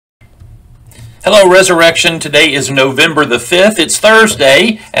Hello, Resurrection. Today is November the 5th. It's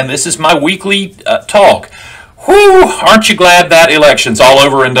Thursday, and this is my weekly talk. Whew, aren't you glad that election's all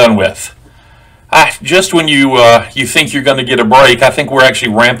over and done with? Just when you think you're going to get a break, I think we're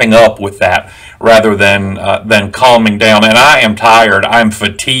actually ramping up with that rather than calming down. And I am tired. I'm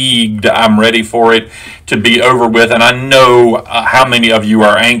fatigued. I'm ready for it to be over with. And I know how many of you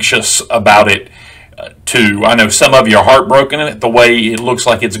are anxious about it too. I know some of you are heartbroken at the way it looks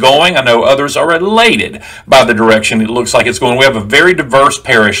like it's going. I know others are elated by the direction it looks like it's going. We have a very diverse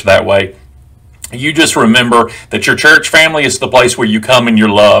parish that way. You just remember that your church family is the place where you come and you're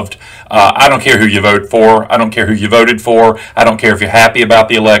loved. I don't care who you vote for. I don't care who you voted for. I don't care if you're happy about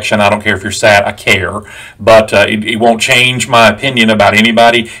the election. I don't care if you're sad. I care. But it won't change my opinion about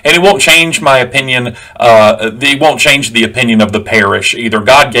anybody. And it won't change my opinion. It won't change the opinion of the parish either.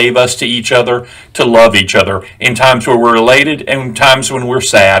 God gave us to each other to love each other in times where we're elated and in times when we're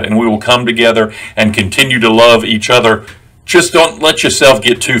sad. And we will come together and continue to love each other. Just don't let yourself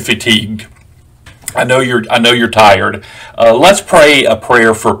get too fatigued. I know you're tired. Let's pray a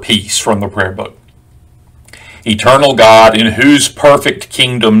prayer for peace from the prayer book. Eternal God, in whose perfect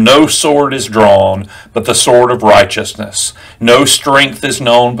kingdom no sword is drawn, but the sword of righteousness, no strength is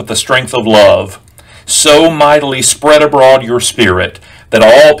known but the strength of love, so mightily spread abroad your Spirit, that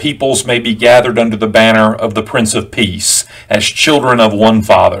all peoples may be gathered under the banner of the Prince of Peace, as children of one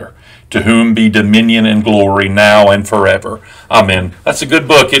Father, to whom be dominion and glory now and forever. Amen. That's a good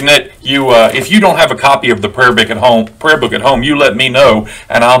book, isn't it? If you don't have a copy of the prayer book at home, you let me know,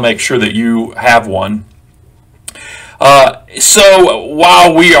 and I'll make sure that you have one. So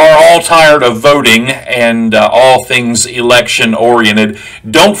while we are all tired of voting and all things election oriented,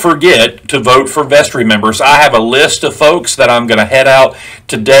 don't forget to vote for vestry members. I have a list of folks that I'm going to head out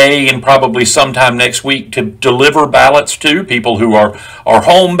today and probably sometime next week to deliver ballots to, people who are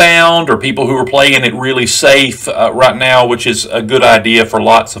homebound or people who are playing it really safe right now, which is a good idea for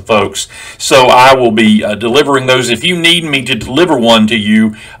lots of folks. So I will be delivering those. If you need me to deliver one to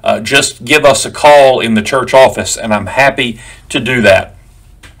you, just give us a call in the church office, and I'm happy to do that.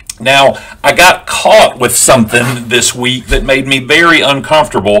 Now, I got caught with something this week that made me very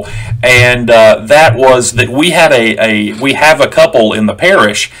uncomfortable, and that was that we have a couple in the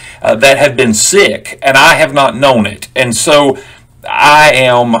parish that have been sick, and I have not known it. And so I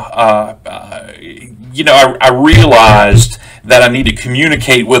am, I realized that I need to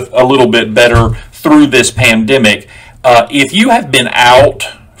communicate with a little bit better through this pandemic. If you have been out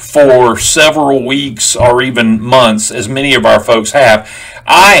for several weeks or even months, as many of our folks have,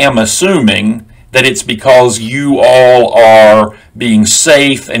 I am assuming that it's because you all are being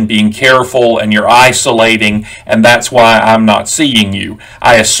safe and being careful and you're isolating, and that's why I'm not seeing you.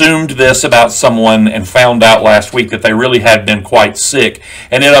 I assumed this about someone and found out last week that they really had been quite sick,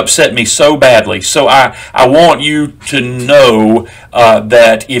 and it upset me so badly. So I want you to know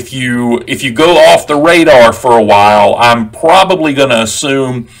that if you go off the radar for a while, I'm probably going to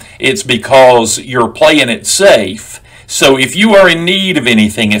assume it's because you're playing it safe. So if you are in need of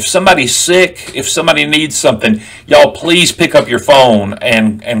anything, if somebody's sick, if somebody needs something, y'all please pick up your phone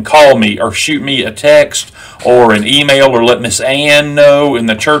and call me or shoot me a text or an email, or let Miss Ann know in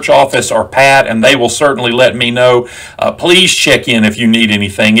the church office, or Pat, and they will certainly let me know. Please check in if you need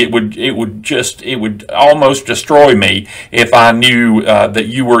anything. It would almost destroy me if I knew that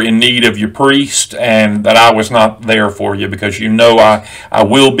you were in need of your priest and that I was not there for you, because you know I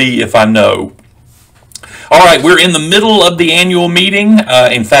will be if I know. All right, we're in the middle of the annual meeting.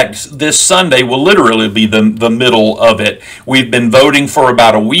 In fact, this Sunday will literally be the middle of it. We've been voting for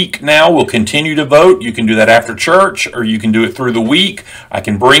about a week now. We'll continue to vote. You can do that after church, or you can do it through the week. I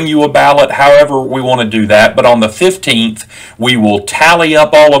can bring you a ballot, however we want to do that. But on the 15th, we will tally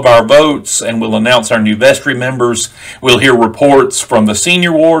up all of our votes, and we'll announce our new vestry members. We'll hear reports from the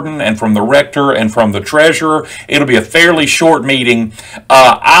senior warden and from the rector and from the treasurer. It'll be a fairly short meeting.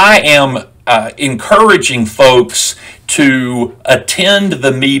 I am encouraging folks to attend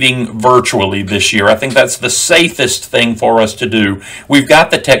the meeting virtually this year. I think that's the safest thing for us to do. We've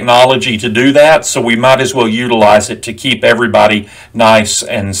got the technology to do that, so we might as well utilize it to keep everybody nice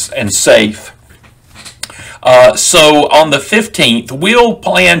and safe. So on the 15th, we'll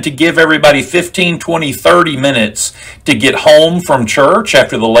plan to give everybody 15, 20, 30 minutes to get home from church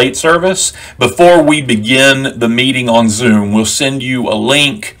after the late service before we begin the meeting on Zoom. We'll send you a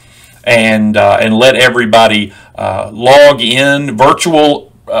link and let everybody log in.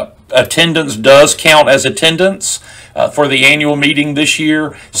 Virtual attendance does count as attendance for the annual meeting this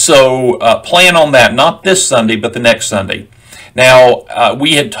year, so plan on that, not this Sunday, but the next Sunday. Now,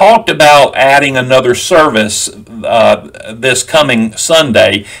 we had talked about adding another service this coming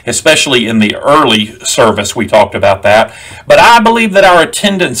Sunday, especially in the early service. We talked about that. But I believe that our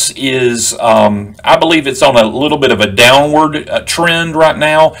attendance is, I believe it's on a little bit of a downward trend right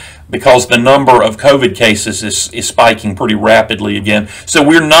now, because the number of COVID cases is spiking pretty rapidly again. So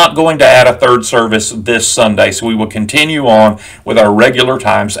we're not going to add a third service this Sunday. So we will continue on with our regular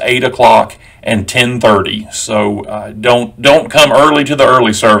times, 8 o'clock and 10:30. So don't come early to the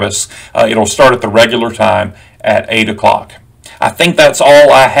early service. It'll start at the regular time at 8 o'clock. I think that's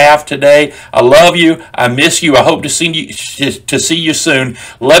all I have today. I love you. I miss you. I hope to see you soon.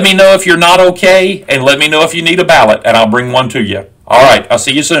 Let me know if you're not okay, and let me know if you need a ballot, and I'll bring one to you. All right, I'll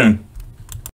see you soon.